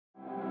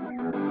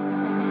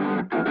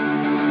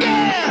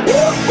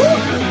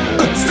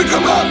Stick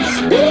 'em up,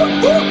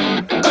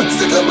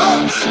 stick 'em up,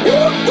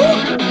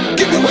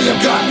 give me what you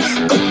got.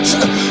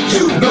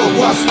 You know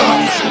what's up.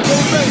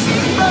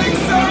 Make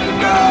some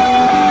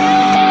noise.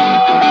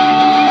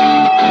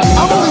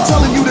 I'm only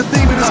telling you the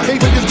theme of this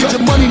cake, niggas get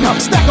your money now.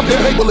 Stack up the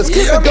paper, let's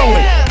keep it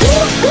going.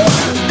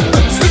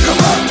 Stick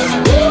 'em up,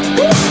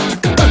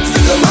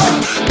 stick 'em up,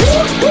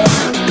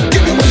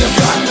 give me what you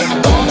got.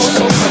 Almost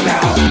over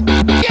now.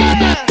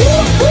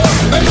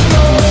 Make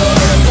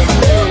noise,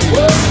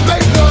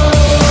 make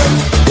noise,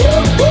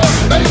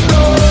 make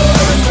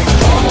noise.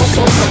 Almost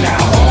over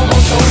now,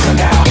 almost over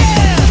now.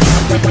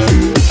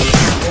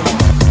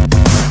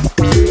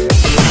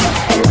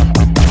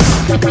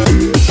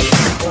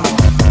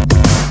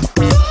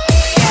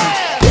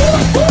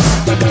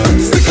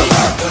 Stick 'em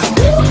up,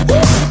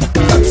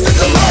 stick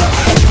 'em up.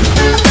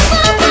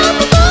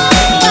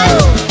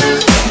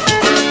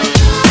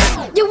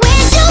 You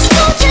went to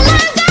school to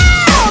learn,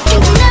 girl,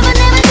 things you never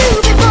do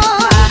before.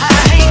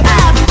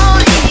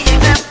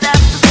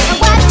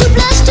 What 2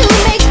 plus 2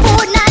 makes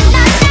 4, 9,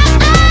 9,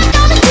 9.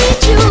 I'm gonna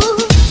teach you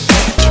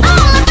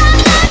all about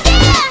love,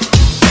 yeah.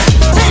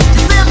 Sit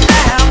yourself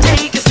down,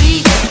 take a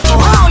seat.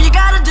 All you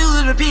gotta do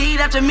is repeat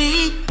after me.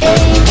 A,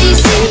 B,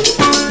 C,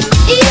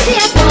 easy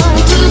as 1,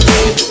 2,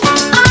 3.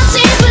 All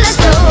simple as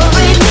do,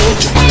 re, mi.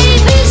 A,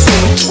 B, C,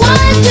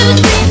 1, 2,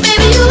 3.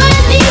 Baby, you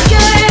and me,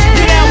 girl.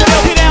 Get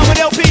down with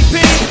LPP.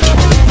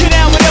 Get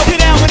down with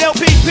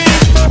LPP.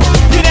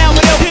 Get down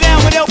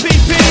with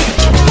LPP.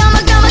 Come on,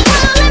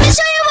 let me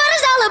show you what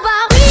it's all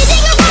about.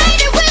 Reading and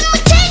writing with my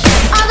teeth,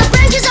 all the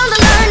branches on the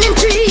learning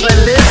tree. But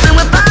listen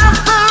without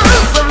the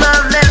roots of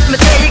love, let me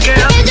tell you,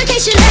 girl.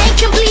 Education ain't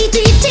complete.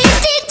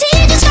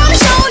 Just gonna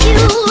show you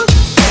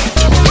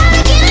how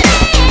to get an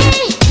A.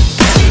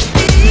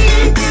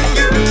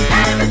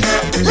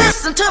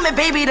 Listen to me,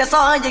 baby, that's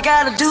all you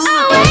gotta do.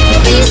 Oh, A,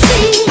 B, C,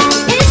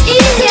 it's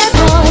easy as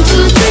 1,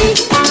 2,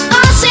 3.